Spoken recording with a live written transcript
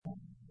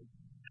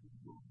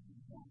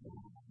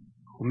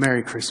Well,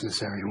 Merry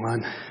Christmas,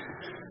 everyone.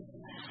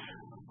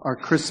 Our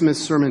Christmas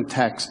sermon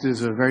text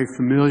is a very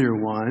familiar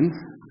one.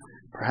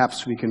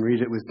 Perhaps we can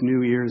read it with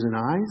new ears and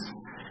eyes.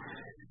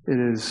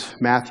 It is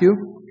Matthew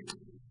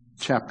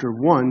chapter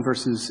 1,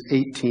 verses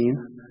 18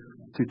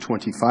 through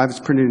 25. It's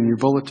printed in your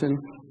bulletin.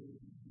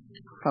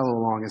 Follow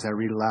along as I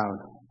read aloud.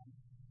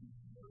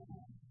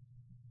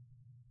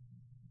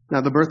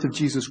 Now the birth of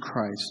Jesus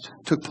Christ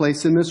took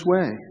place in this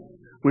way.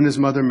 When his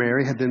mother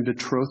Mary had been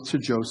betrothed to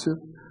Joseph,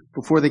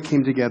 before they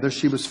came together,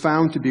 she was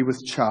found to be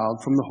with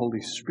child from the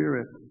Holy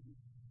Spirit.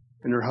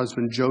 And her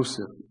husband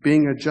Joseph,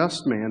 being a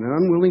just man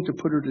and unwilling to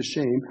put her to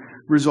shame,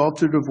 resolved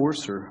to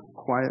divorce her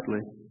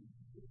quietly.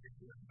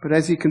 But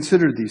as he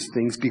considered these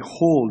things,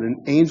 behold, an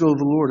angel of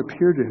the Lord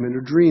appeared to him in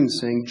a dream,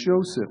 saying,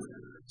 Joseph,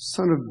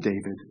 son of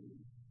David,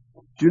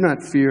 do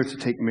not fear to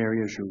take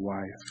Mary as your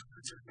wife,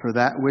 for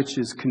that which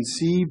is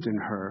conceived in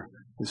her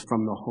is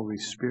from the Holy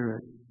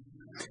Spirit.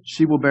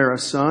 She will bear a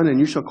son, and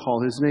you shall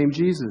call his name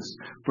Jesus,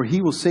 for he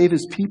will save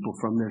his people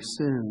from their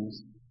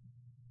sins.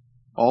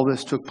 All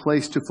this took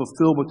place to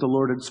fulfill what the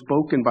Lord had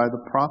spoken by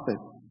the prophet.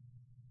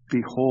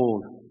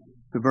 Behold,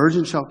 the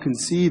virgin shall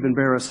conceive and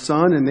bear a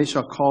son, and they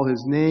shall call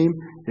his name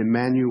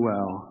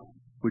Emmanuel,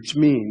 which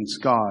means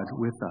God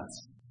with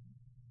us.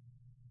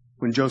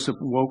 When Joseph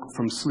woke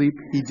from sleep,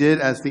 he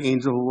did as the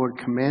angel of the Lord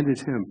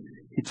commanded him.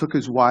 He took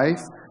his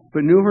wife,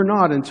 but knew her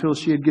not until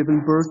she had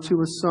given birth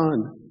to a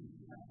son.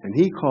 And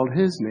he called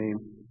his name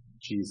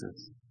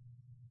Jesus.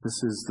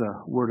 This is the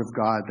word of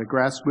God. The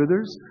grass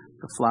withers,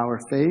 the flower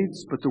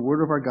fades, but the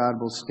word of our God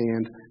will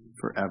stand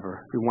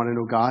forever. If we want to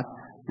know God,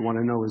 if we want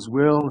to know his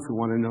will, if we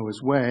want to know his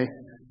way,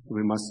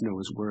 we must know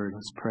his word.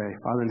 Let's pray.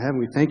 Father in heaven,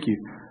 we thank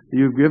you that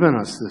you've given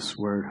us this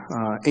word.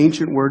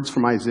 Ancient words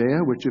from Isaiah,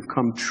 which have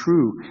come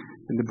true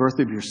in the birth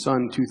of your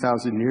son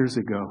 2,000 years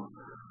ago,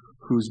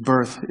 whose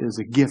birth is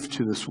a gift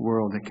to this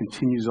world that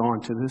continues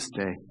on to this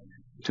day,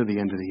 to the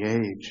end of the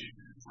age.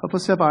 Help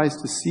us have eyes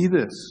to see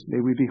this. May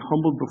we be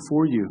humbled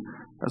before you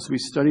as we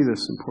study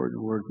this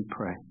important word, we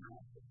pray.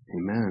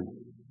 Amen.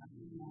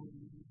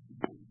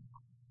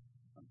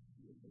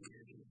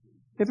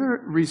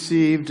 Ever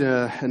received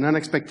an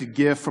unexpected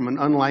gift from an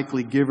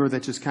unlikely giver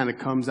that just kind of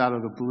comes out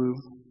of the blue?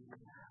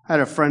 I had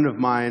a friend of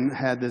mine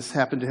had this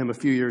happen to him a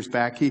few years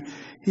back.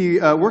 He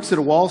works at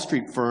a Wall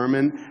Street firm,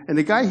 and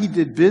the guy he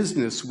did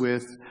business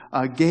with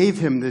gave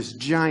him this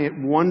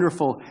giant,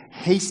 wonderful,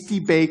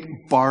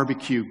 hasty-bake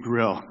barbecue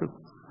grill.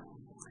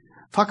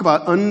 Talk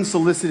about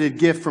unsolicited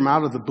gift from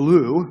out of the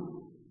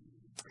blue.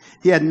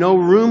 He had no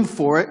room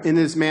for it in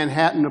his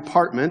Manhattan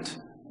apartment,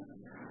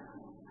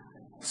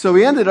 so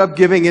he ended up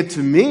giving it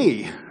to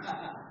me.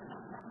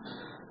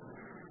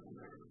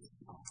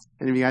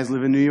 Any of you guys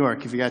live in New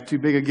York? If you got too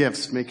big of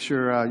gifts, make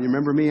sure you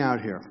remember me out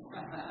here.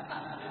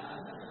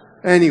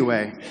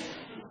 Anyway,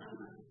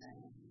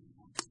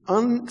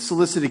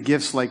 unsolicited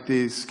gifts like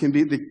these can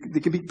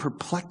be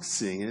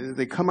perplexing.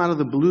 They come out of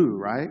the blue,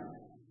 right?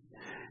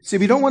 See,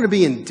 we don't want to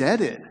be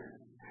indebted.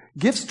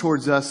 Gifts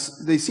towards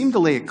us, they seem to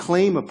lay a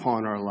claim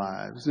upon our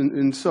lives.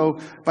 And so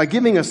by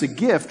giving us a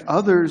gift,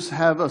 others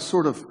have a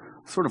sort of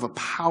a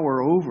power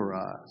over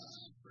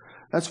us.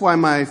 That's why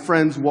my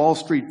friend's Wall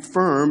Street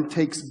firm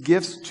takes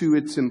gifts to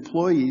its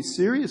employees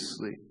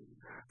seriously.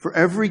 For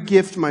every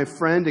gift my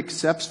friend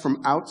accepts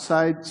from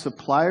outside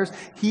suppliers,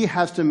 he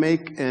has to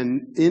make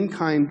an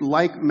in-kind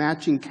like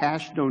matching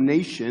cash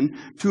donation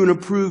to an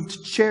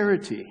approved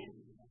charity.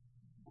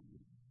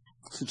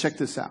 So check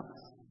this out.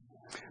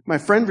 My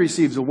friend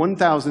receives a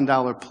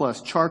 $1,000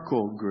 plus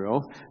charcoal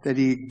grill that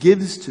he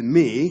gives to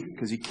me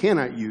because he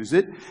cannot use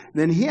it.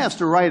 Then he has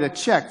to write a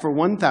check for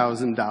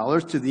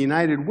 $1,000 to the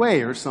United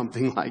Way or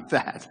something like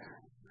that,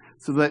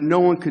 so that no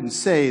one can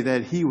say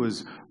that he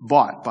was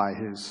bought by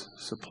his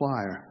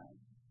supplier.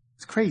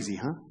 It's crazy,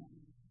 huh?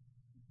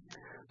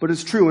 But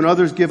it's true. When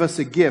others give us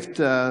a gift,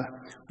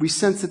 we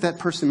sense that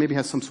person maybe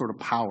has some sort of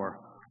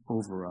power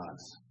over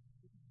us.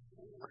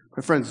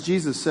 My friends,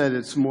 Jesus said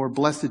it's more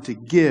blessed to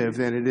give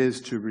than it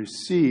is to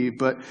receive,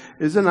 but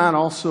is it not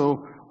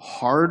also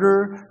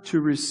harder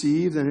to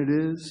receive than it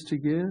is to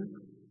give?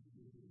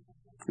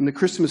 And the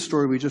Christmas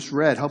story we just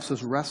read helps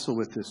us wrestle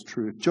with this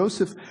truth.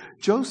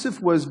 Joseph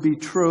was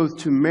betrothed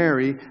to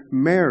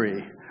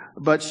Mary,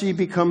 but she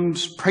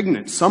becomes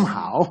pregnant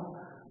somehow.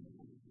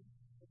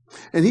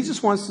 And he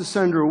just wants to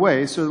send her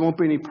away so there won't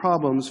be any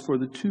problems for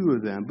the two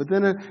of them. But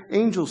then an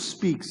angel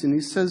speaks and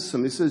he says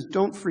something. He says,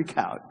 don't freak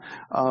out.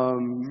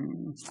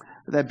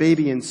 That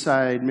baby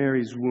inside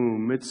Mary's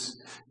womb,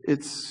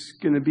 it's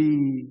going to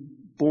be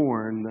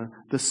born,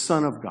 the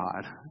Son of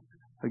God,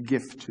 a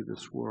gift to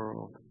this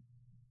world.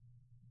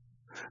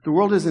 The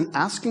world isn't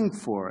asking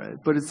for it,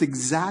 but it's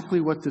exactly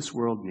what this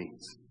world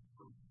needs.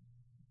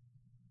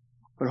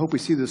 What I hope we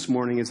see this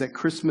morning is that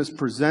Christmas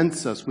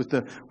presents us with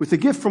a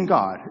gift from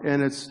God,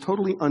 and it's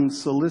totally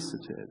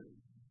unsolicited.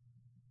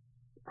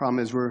 The problem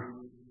is we're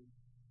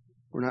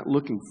not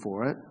looking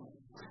for it,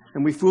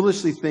 and we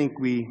foolishly think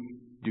we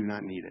do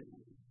not need it.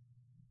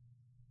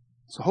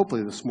 So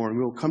hopefully this morning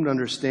we will come to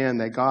understand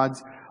that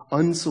God's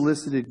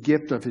unsolicited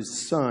gift of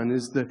his Son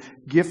is the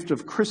gift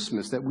of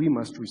Christmas that we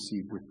must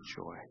receive with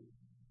joy.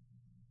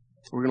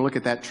 We're going to look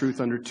at that truth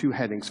under two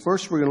headings.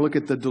 First, we're going to look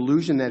at the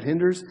delusion that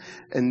hinders,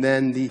 and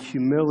then the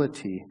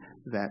humility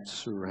that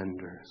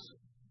surrenders.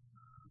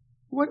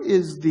 What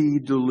is the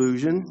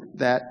delusion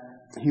that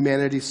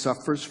humanity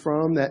suffers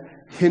from, that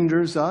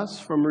hinders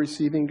us from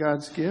receiving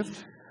God's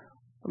gift?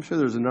 I'm sure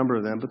there's a number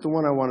of them, but the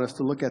one I want us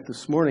to look at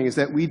this morning is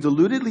that we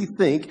deludedly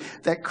think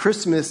that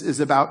Christmas is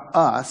about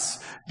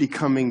us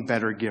becoming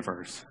better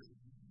givers.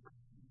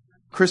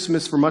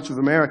 Christmas, for much of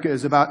America,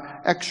 is about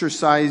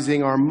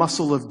exercising our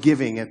muscle of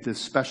giving at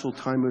this special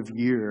time of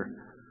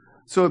year.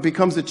 So it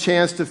becomes a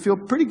chance to feel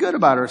pretty good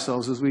about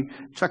ourselves as we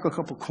chuck a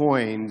couple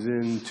coins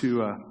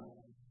into a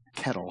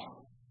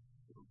kettle.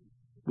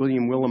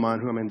 William Willimon,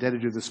 who I'm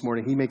indebted to this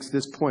morning, he makes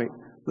this point.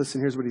 Listen,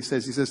 here's what he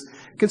says. He says,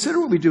 consider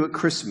what we do at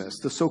Christmas,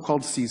 the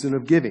so-called season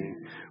of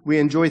giving. We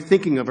enjoy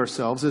thinking of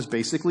ourselves as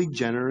basically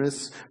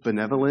generous,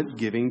 benevolent,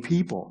 giving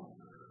people.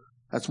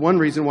 That's one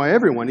reason why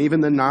everyone,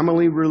 even the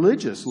nominally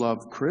religious,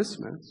 love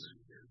Christmas.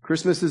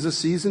 Christmas is a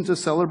season to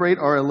celebrate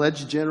our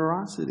alleged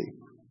generosity.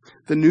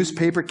 The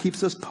newspaper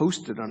keeps us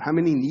posted on how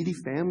many needy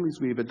families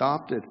we've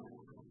adopted.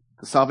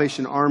 The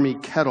Salvation Army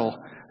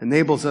kettle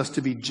enables us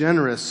to be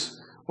generous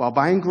while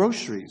buying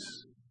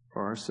groceries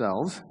for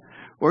ourselves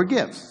or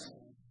gifts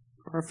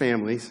for our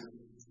families.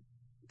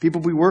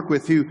 People we work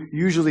with who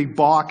usually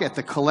balk at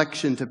the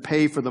collection to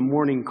pay for the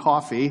morning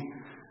coffee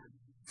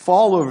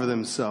fall over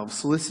themselves,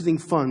 soliciting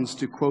funds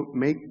to, quote,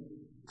 make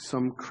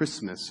some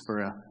Christmas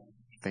for a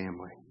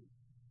family.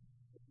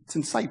 It's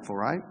insightful,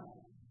 right?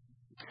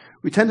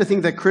 We tend to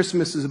think that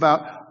Christmas is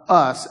about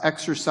us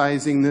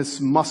exercising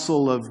this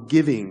muscle of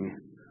giving.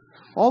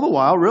 All the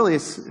while, really,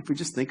 if we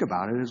just think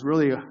about it, is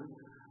really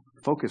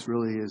focus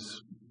really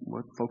is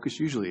what focus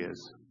usually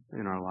is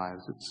in our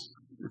lives.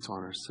 It's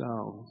on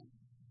ourselves.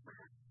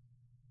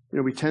 You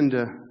know, we tend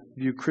to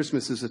view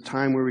Christmas as a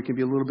time where we can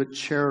be a little bit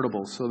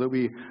charitable so that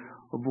we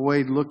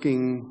avoid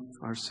looking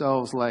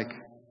ourselves like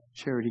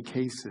charity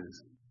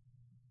cases.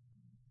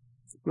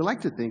 We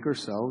like to think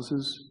ourselves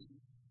as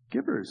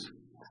givers.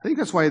 I think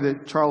that's why the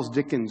Charles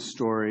Dickens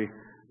story,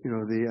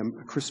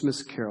 the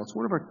Christmas Carol, it's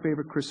one of our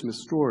favorite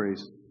Christmas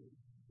stories.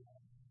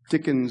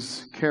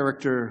 Dickens'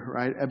 character,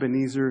 right,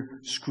 Ebenezer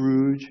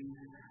Scrooge,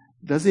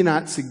 does he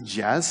not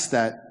suggest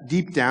that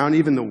deep down,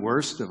 even the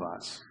worst of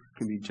us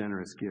can be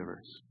generous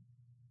givers?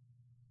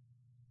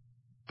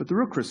 But the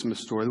real Christmas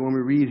story, the one we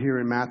read here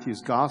in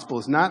Matthew's Gospel,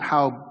 is not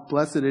how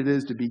blessed it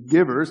is to be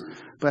givers,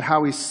 but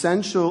how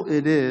essential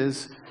it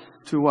is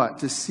to what?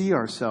 To see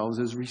ourselves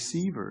as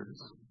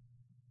receivers.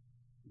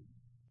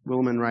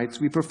 Willimon writes,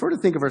 we prefer to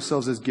think of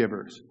ourselves as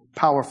givers,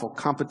 powerful,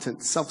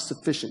 competent,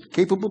 self-sufficient,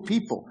 capable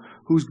people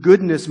whose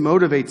goodness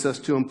motivates us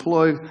to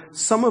employ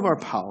some of our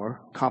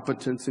power,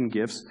 competence, and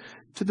gifts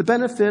to the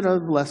benefit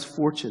of the less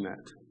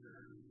fortunate,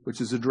 which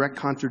is a direct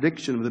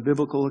contradiction of the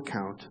biblical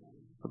account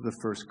of the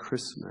first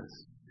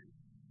Christmas.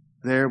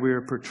 There we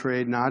are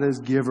portrayed not as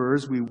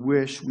givers we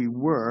wish we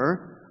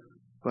were,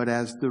 but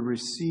as the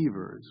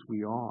receivers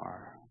we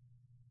are.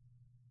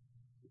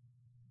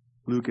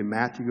 Luke and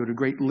Matthew go to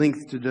great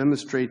length to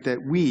demonstrate that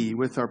we,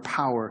 with our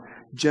power,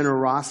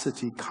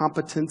 generosity,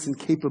 competence, and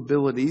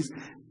capabilities,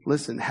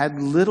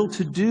 had little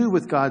to do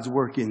with God's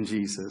work in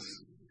Jesus.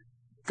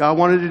 God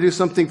wanted to do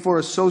something for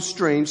us so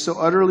strange, so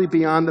utterly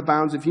beyond the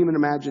bounds of human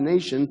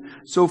imagination,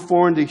 so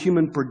foreign to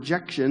human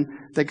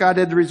projection, that God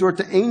had to resort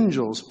to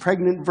angels,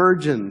 pregnant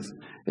virgins,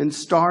 and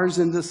stars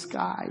in the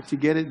sky to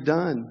get it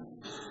done.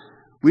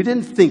 We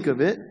didn't think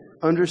of it,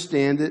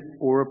 understand it,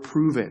 or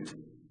approve it.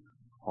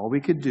 All we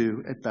could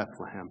do at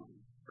Bethlehem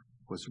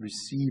was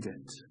receive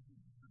it,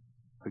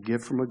 a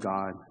gift from a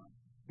God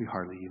we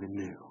hardly even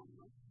knew.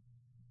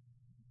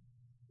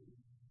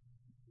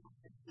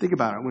 Think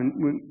about it.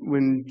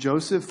 When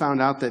Joseph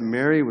found out that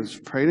Mary was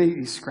pregnant,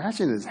 he's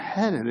scratching his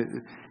head,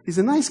 and he's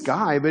a nice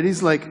guy, but he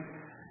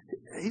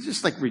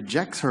just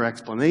rejects her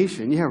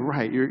explanation. Yeah,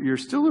 right. You're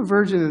still a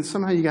virgin, and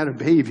somehow you got a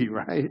baby,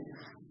 right?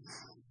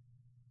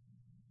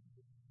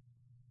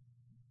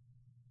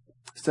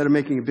 Instead of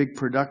making a big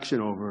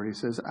production over it, he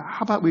says,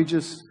 how about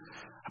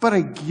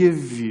I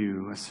give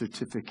you a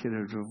certificate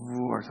of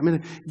divorce? I'm going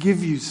to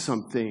give you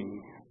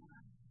something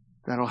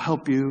that'll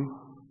help you,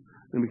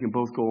 and we can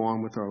both go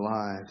on with our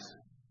lives.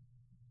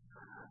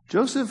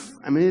 Joseph,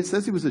 it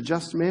says he was a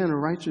just man, a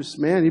righteous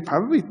man. He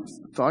probably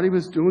thought he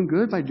was doing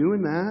good by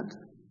doing that.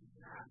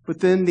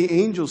 But then the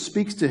angel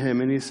speaks to him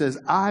and he says,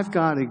 I've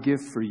got a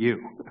gift for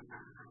you.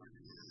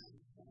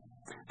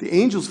 The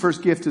angel's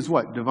first gift is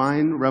what?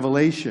 Divine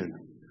revelation.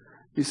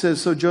 He says,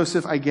 so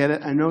Joseph, I get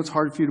it. I know it's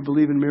hard for you to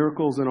believe in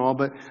miracles and all,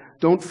 but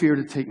don't fear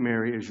to take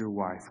Mary as your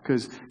wife,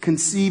 because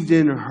conceived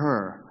in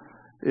her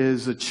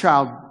is a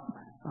child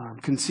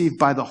conceived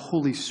by the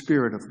Holy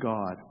Spirit of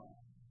God.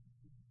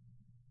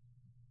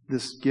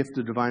 This gift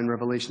of divine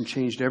revelation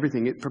changed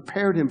everything. It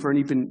prepared him for an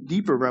even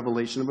deeper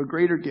revelation of a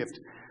greater gift.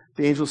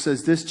 The angel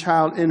says, this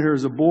child in her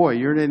is a boy.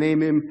 You're to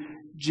name him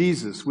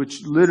Jesus,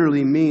 which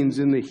literally means,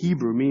 in the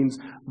Hebrew, means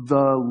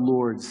the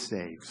Lord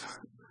saves.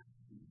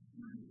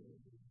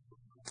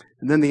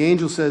 And then the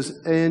angel says,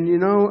 and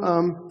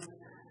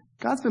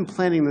God's been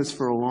planning this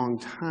for a long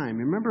time.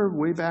 Remember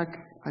way back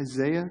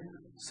Isaiah,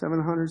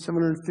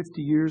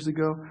 750 years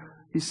ago?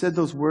 He said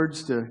those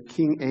words to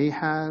King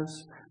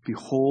Ahaz,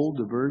 behold,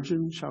 the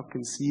virgin shall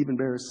conceive and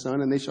bear a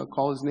son, and they shall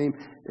call his name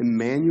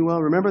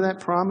Emmanuel. Remember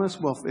that promise?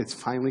 Well, it's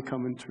finally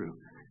coming true.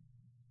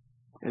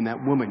 And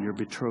that woman you're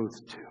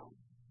betrothed to.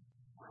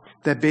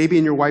 That baby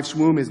in your wife's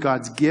womb is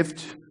God's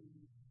gift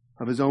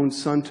of his own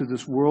son to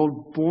this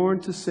world, born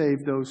to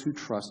save those who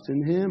trust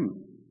in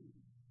him.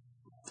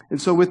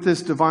 And so with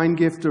this divine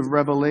gift of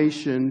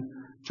revelation,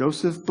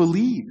 Joseph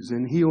believes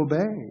and he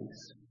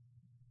obeys.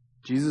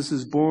 Jesus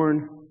is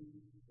born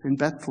in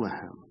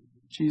Bethlehem.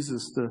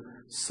 Jesus, the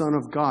Son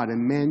of God,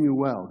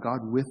 Emmanuel,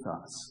 God with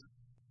us.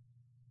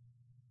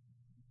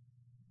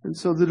 And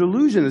so the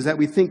delusion is that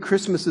we think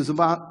Christmas is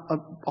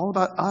all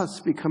about us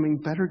becoming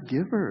better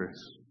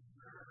givers.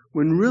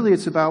 When really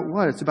it's about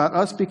what? It's about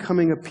us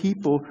becoming a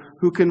people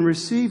who can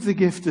receive the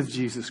gift of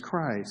Jesus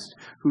Christ,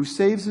 who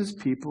saves his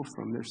people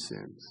from their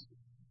sins.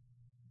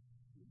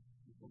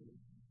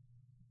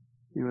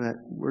 You know that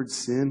word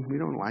sin, we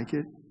don't like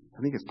it.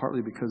 I think it's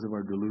partly because of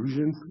our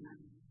delusion.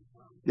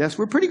 Yes,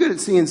 we're pretty good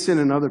at seeing sin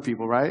in other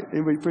people, right?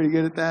 Anybody pretty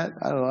good at that?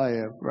 I know I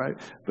am, right?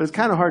 But it's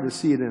kind of hard to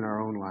see it in our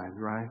own lives,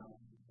 right?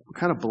 We're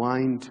kind of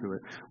blind to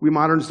it. We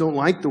moderns don't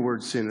like the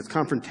word sin. It's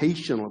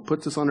confrontational. It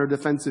puts us on our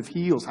defensive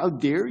heels. How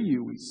dare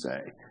you, we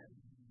say.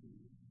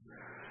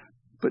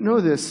 But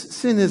know this,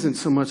 sin isn't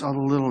so much all the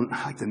little,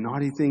 like the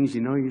naughty things you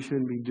know you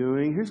shouldn't be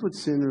doing. Here's what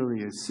sin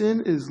really is.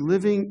 Sin is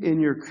living in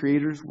your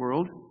Creator's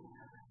world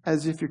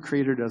as if your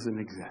Creator doesn't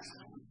exist.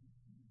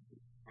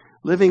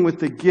 Living with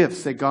the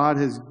gifts that God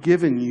has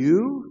given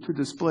you to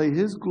display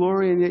his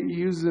glory, and yet you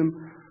use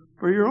them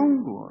for your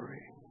own glory.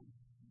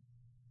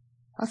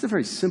 That's a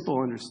very simple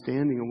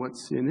understanding of what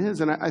sin is.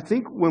 And I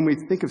think when we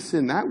think of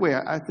sin that way,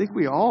 I think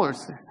we all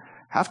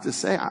have to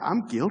say,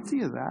 I'm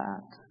guilty of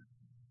that.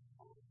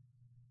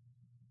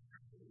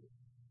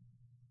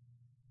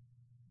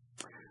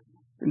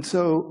 And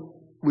so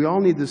we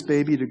all need this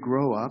baby to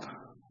grow up,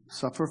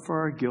 suffer for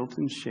our guilt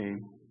and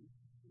shame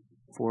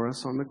for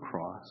us on the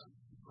cross.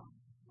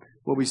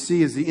 What we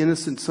see is the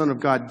innocent Son of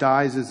God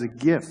dies as a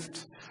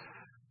gift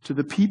to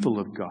the people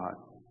of God.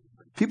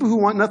 People who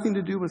want nothing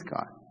to do with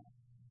God.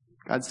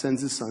 God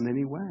sends his Son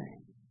anyway.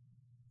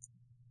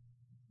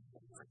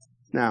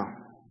 Now,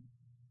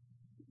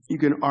 you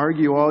can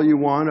argue all you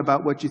want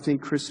about what you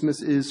think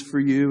Christmas is for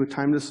you, a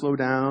time to slow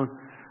down,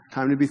 a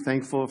time to be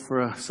thankful for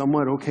a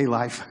somewhat okay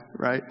life,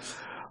 right?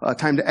 A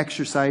time to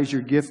exercise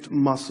your gift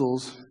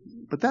muscles.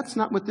 But that's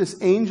not what this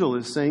angel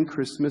is saying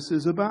Christmas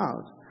is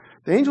about.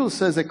 The angel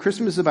says that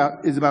Christmas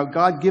is about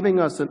God giving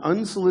us an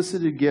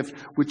unsolicited gift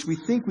which we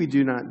think we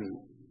do not need,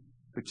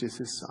 which is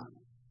his Son.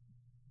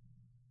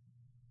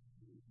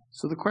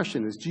 So the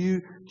question is, do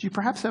you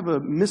perhaps have a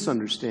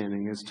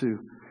misunderstanding as to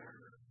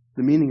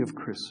the meaning of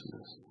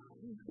Christmas?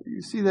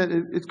 You see that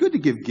it's good to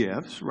give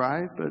gifts,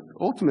 right? But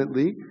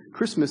ultimately,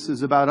 Christmas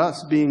is about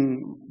us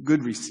being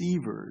good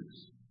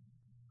receivers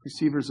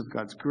of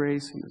God's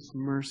grace and his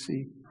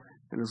mercy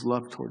and his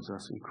love towards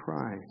us in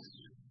Christ.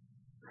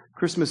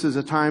 Christmas is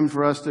a time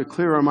for us to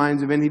clear our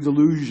minds of any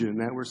delusion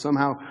that we're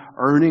somehow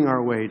earning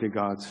our way to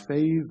God's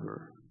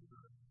favor.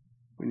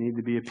 We need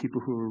to be a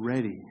people who are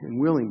ready and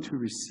willing to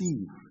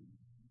receive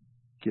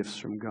gifts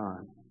from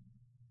God.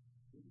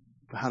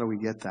 But how do we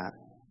get that?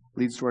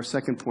 Leads to our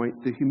second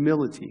point, the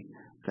humility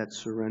that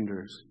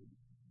surrenders.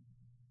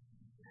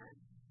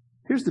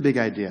 Here's the big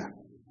idea.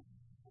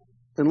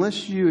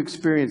 Unless you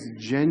experience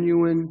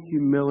genuine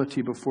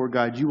humility before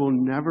God, you will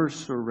never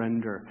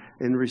surrender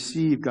and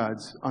receive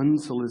God's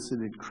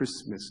unsolicited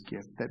Christmas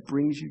gift that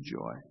brings you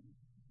joy.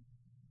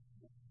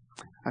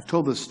 I've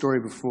told this story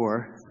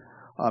before,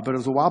 but it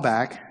was a while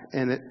back,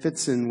 and it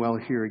fits in well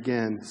here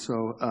again,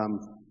 so I'm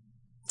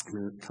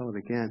going to tell it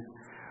again.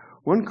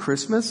 One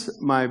Christmas,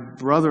 my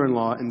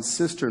brother-in-law and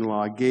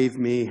sister-in-law gave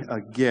me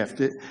a gift.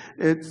 It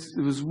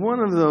was one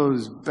of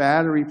those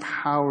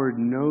battery-powered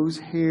nose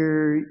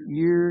hair,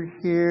 ear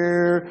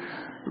hair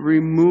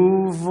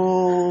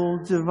removal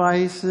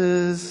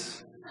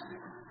devices.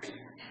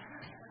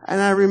 And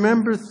I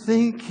remember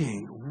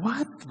thinking,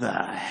 what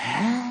the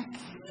heck?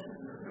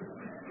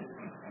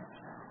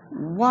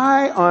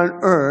 Why on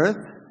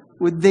earth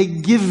would they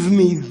give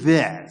me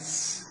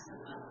this?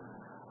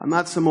 I'm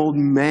not some old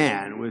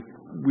man with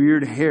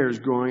weird hairs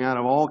growing out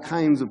of all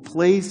kinds of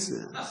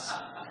places.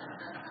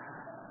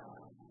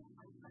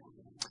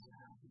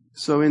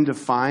 So in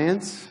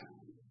defiance,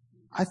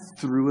 I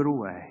threw it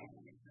away.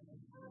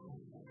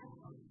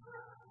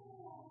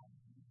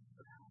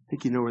 I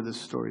think you know where this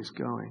story's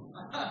going.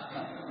 A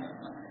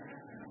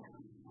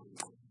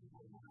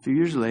few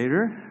years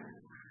later,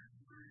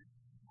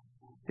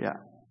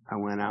 I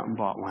went out and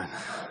bought one.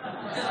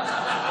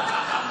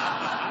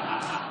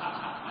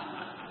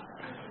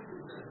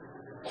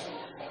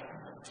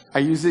 I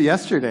used it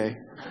yesterday.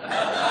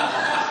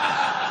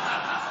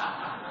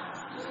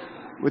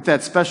 With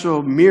that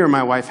special mirror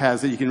my wife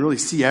has that you can really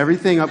see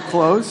everything up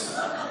close.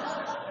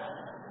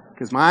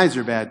 Because my eyes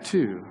are bad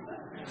too.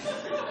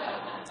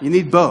 You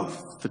need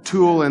both, the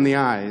tool and the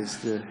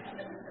eyes.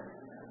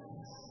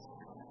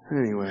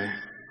 Anyway,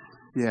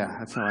 yeah,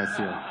 that's how I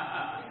feel.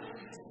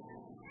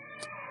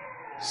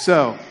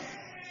 So,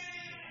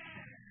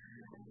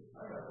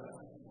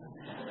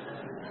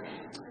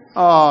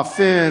 oh,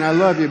 Finn, I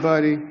love you,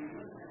 buddy.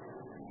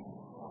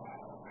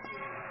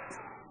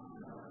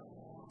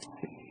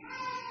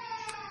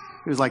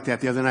 He was like that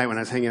the other night when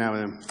I was hanging out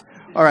with him.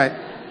 All right.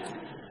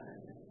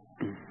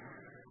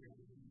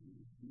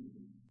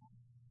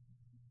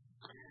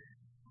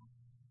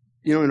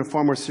 You know, in a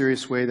far more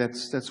serious way,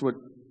 that's what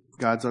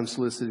God's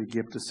unsolicited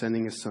gift of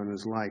sending His Son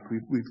is like.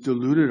 We've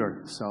deluded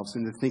ourselves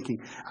into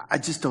thinking, I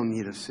just don't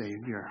need a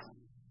Savior.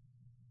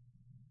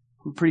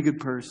 I'm a pretty good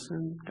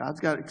person. God's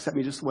got to accept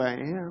me just the way I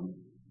am.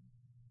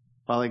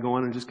 While I go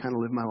on and just kind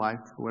of live my life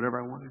for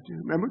whatever I want to do.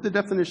 Remember the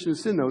definition of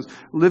sin, though, is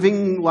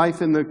living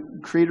life in the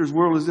Creator's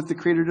world as if the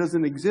Creator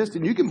doesn't exist.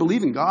 And you can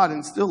believe in God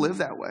and still live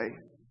that way.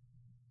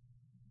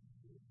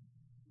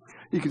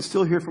 You can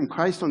still hear from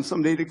Christ on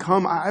some day to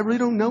come. I really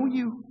don't know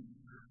you.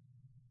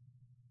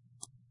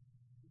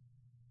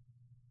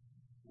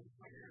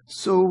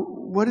 So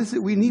what is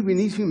it we need? We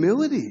need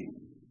humility.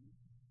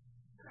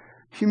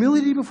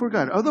 Humility before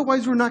God.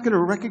 Otherwise, we're not going to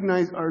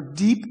recognize our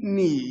deep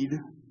need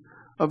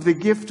of the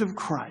gift of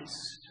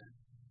Christ.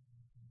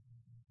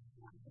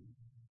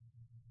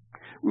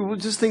 We will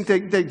just think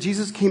that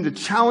Jesus came to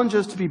challenge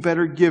us to be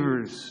better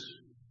givers.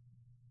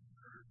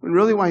 When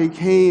really why He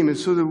came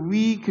is so that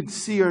we could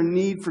see our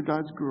need for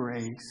God's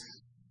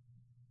grace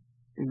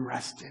and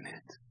rest in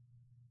it.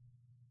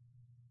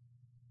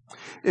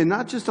 And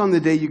not just on the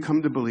day you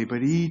come to believe,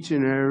 but each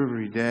and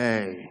every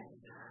day,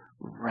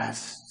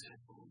 rest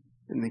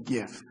in the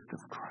gift of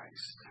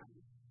Christ.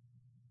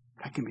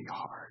 That can be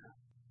hard.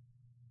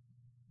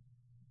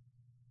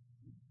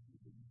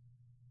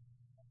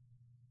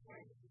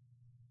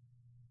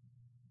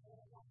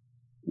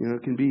 You know,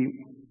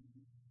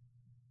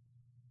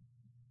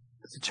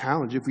 it's a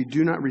challenge. If we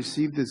do not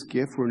receive this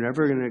gift, we're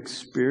never going to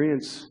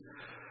experience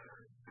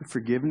the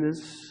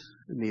forgiveness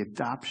and the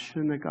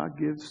adoption that God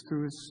gives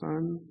through His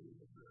Son.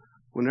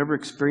 We'll never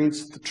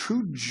experience the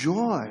true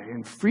joy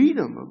and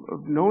freedom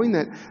of knowing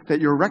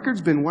that your record's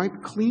been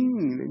wiped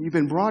clean and you've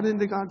been brought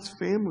into God's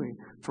family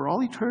for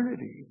all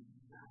eternity.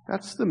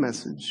 That's the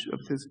message of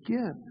this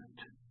gift.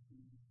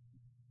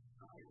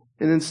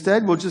 And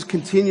instead, we'll just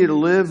continue to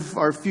live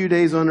our few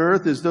days on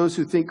earth as those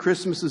who think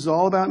Christmas is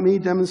all about me,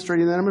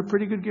 demonstrating that I'm a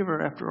pretty good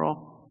giver after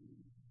all.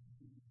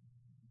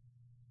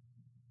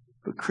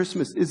 But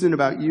Christmas isn't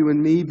about you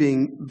and me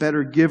being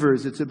better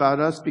givers. It's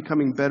about us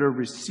becoming better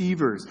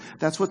receivers.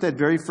 That's what that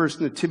very first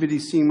nativity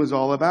scene was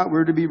all about.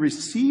 We're to be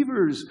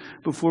receivers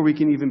before we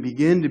can even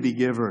begin to be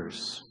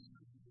givers.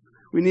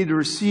 We need to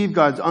receive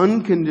God's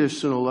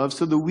unconditional love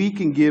so that we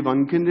can give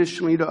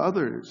unconditionally to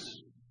others.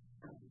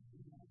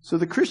 So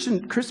the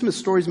Christmas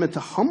story is meant to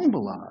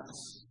humble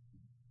us.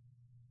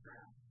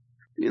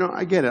 You know,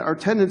 I get it. Our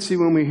tendency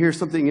when we hear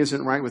something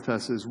isn't right with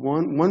us is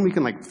one we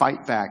can like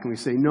fight back and we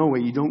say, no way,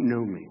 you don't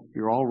know me.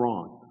 You're all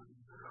wrong.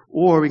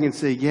 Or we can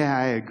say, yeah,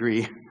 I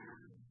agree.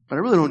 But I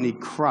really don't need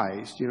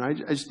Christ. You know, I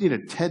just need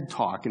a TED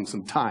talk and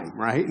some time,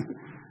 right?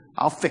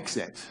 I'll fix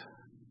it.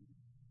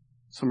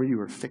 Some of you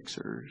are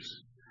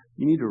fixers.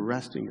 You need to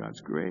rest in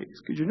God's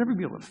grace because you'll never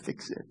be able to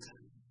fix it.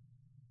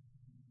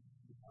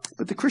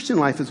 But the Christian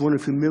life is one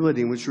of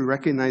humility in which we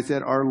recognize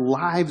that our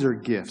lives are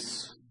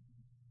gifts.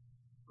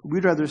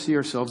 We'd rather see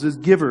ourselves as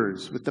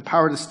givers with the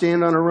power to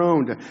stand on our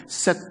own, to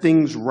set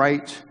things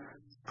right.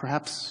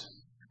 Perhaps,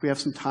 if we have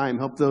some time,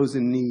 help those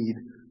in need.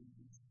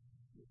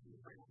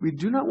 We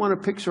do not want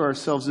to picture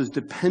ourselves as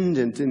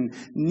dependent and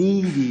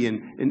needy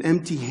and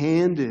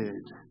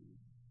empty-handed.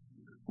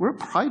 We're a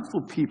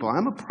prideful people.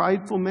 I'm a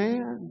prideful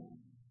man.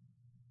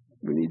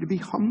 We need to be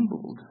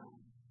humbled.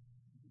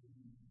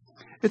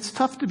 It's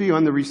tough to be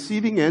on the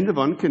receiving end of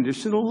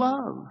unconditional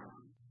love.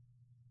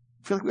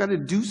 I feel like we've got to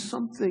do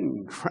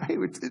something, right?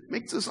 It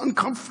makes us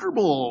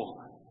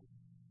uncomfortable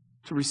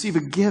to receive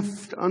a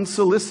gift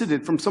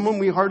unsolicited from someone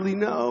we hardly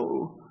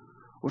know.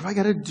 What do I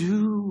got to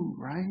do,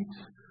 right?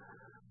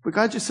 But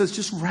God just says,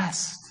 just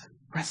rest.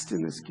 Rest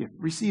in this gift.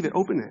 Receive it.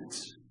 Open it.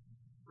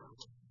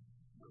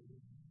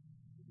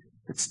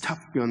 It's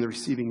tough to be on the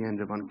receiving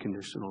end of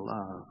unconditional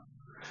love.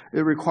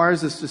 It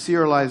requires us to see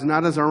our lives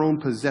not as our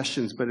own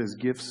possessions, but as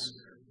gifts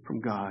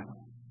from God.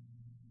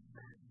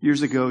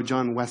 Years ago,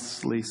 John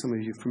Wesley, some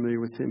of you are familiar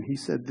with him, he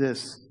said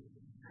this: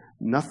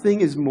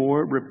 nothing is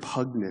more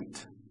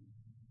repugnant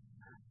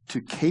to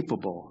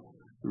capable,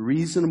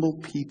 reasonable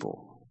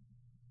people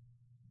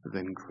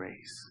than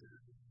grace.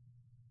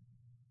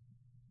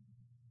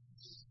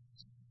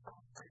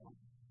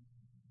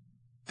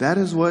 That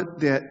is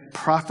what that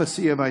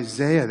prophecy of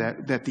Isaiah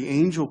that the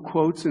angel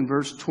quotes in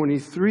verse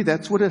 23,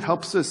 that's what it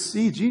helps us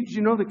see. Do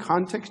you know the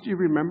context? Do you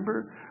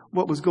remember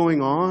what was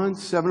going on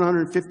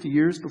 750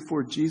 years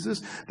before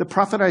Jesus? The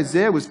prophet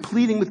Isaiah was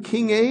pleading with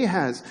King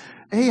Ahaz.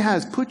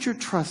 Ahaz, put your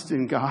trust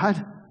in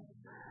God.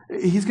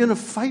 He's going to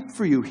fight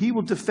for you. He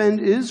will defend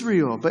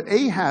Israel. But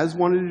Ahaz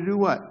wanted to do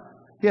what?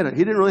 He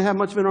didn't really have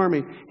much of an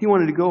army. He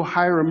wanted to go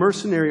hire a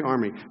mercenary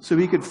army so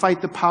he could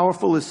fight the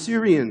powerful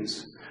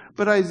Assyrians.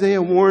 But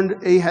Isaiah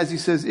warned Ahaz, he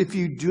says, if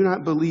you do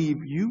not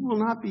believe, you will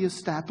not be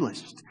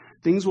established.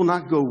 Things will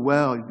not go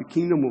well. The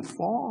kingdom will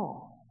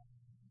fall.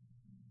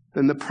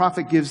 Then the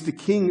prophet gives the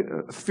king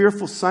a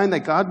fearful sign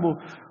that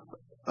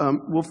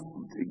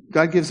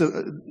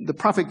the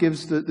prophet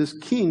gives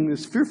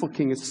this fearful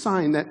king, a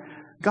sign that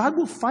God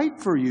will fight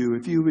for you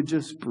if you would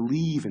just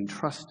believe and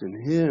trust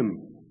in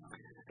him.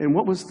 And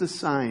what was the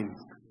sign?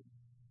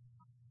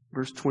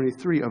 Verse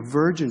 23, a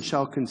virgin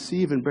shall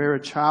conceive and bear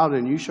a child,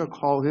 and you shall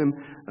call him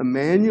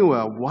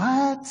Emmanuel.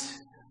 What?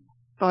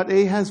 Thought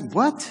Ahaz,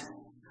 what?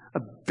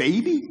 A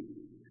baby?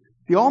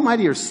 The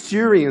almighty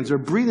Assyrians are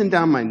breathing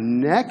down my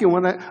neck,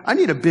 and I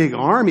need a big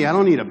army. I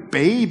don't need a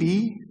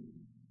baby.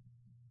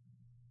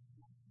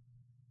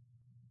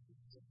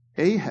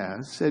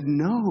 Ahaz said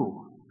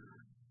no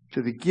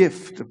to the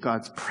gift of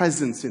God's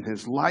presence in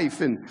his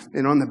life and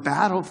on the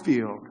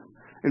battlefield.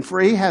 And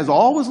for Ahaz,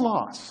 all was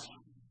lost.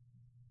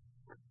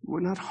 He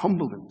would not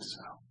humble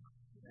himself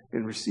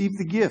and receive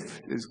the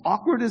gift, as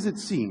awkward as it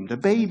seemed, a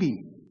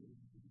baby,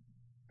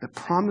 the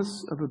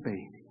promise of a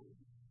baby.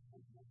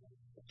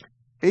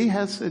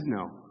 Ahaz said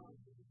no.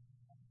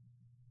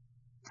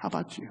 How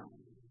about you?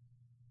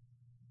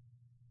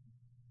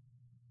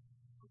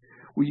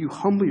 Will you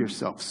humble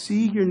yourself,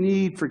 see your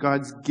need for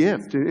God's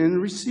gift, and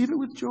receive it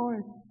with joy?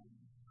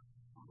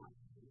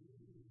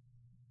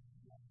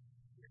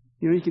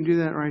 You can do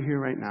that right here,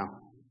 right now.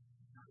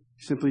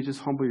 Simply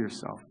just humble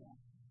yourself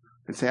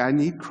and say, I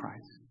need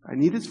Christ. I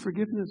need his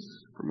forgiveness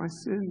for my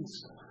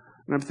sins.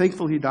 And I'm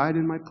thankful he died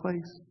in my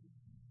place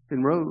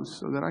and rose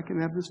so that I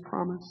can have this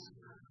promise.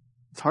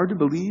 It's hard to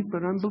believe,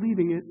 but I'm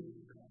believing it.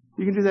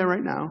 You can do that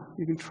right now.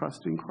 You can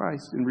trust in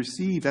Christ and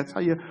receive. That's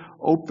how you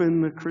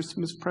open the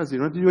Christmas present. You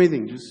don't have to do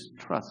anything. Just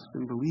trust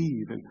and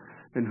believe.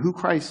 And who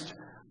Christ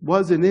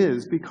was and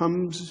is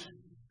becomes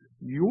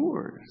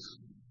yours.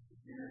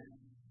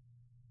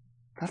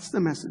 That's the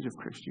message of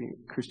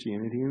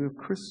Christianity and of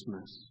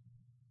Christmas.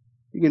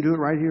 You can do it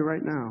right here,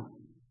 right now.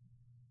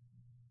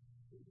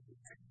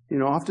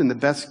 Often the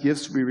best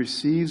gifts we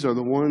receive are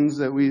the ones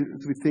that we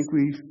think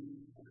we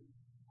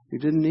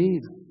didn't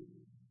need.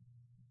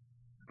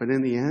 But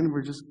in the end,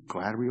 we're just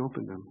glad we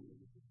opened them.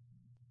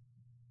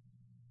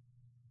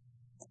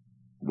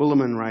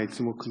 Willimon writes,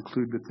 and we'll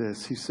conclude with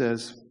this. He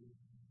says,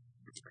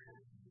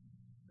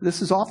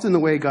 this is often the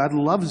way God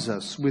loves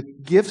us,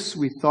 with gifts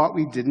we thought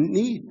we didn't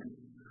need,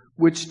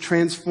 which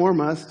transform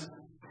us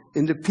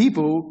into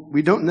people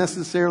we don't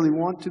necessarily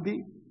want to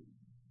be.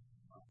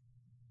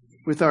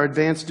 With our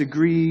advanced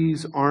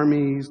degrees,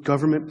 armies,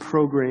 government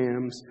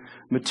programs,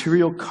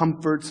 material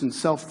comforts, and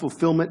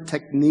self-fulfillment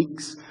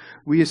techniques,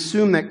 we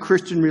assume that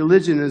Christian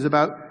religion is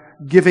about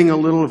giving a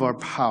little of our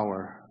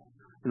power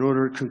in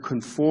order to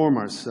confirm to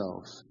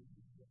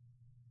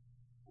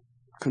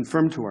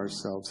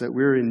ourselves that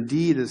we're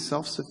indeed as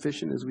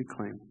self-sufficient as we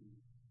claim.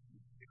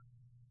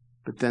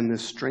 But then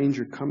this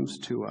stranger comes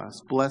to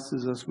us,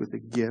 blesses us with a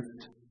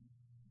gift,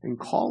 and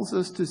calls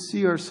us to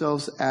see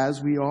ourselves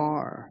as we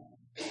are,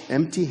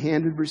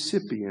 empty-handed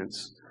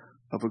recipients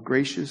of a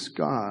gracious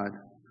God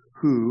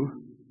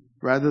who,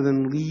 rather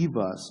than leave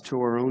us to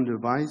our own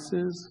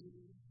devices,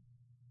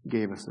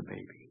 gave us a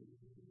baby.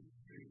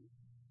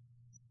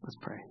 Let's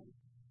pray.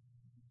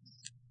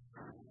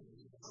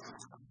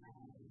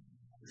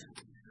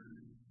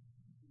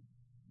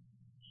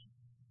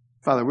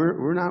 Father,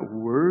 we're not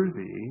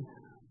worthy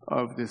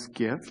of this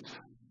gift,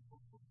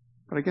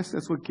 but I guess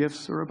that's what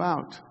gifts are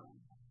about,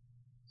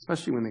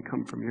 especially when they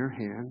come from your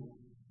hand.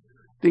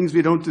 Things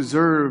we don't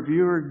deserve,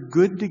 you're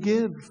good to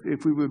give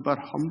if we would but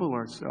humble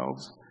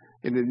ourselves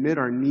and admit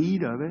our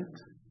need of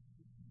it.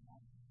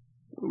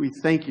 We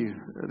thank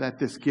you that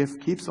this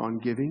gift keeps on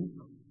giving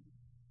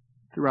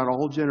throughout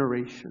all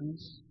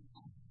generations.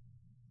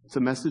 It's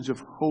a message of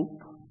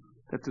hope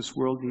that this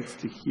world needs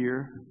to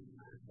hear.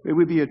 May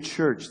we be a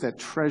church that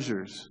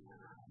treasures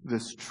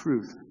this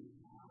truth,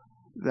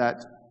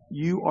 that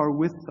you are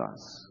with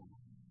us.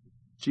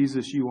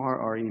 Jesus, you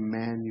are our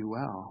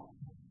Emmanuel.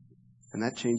 And that changes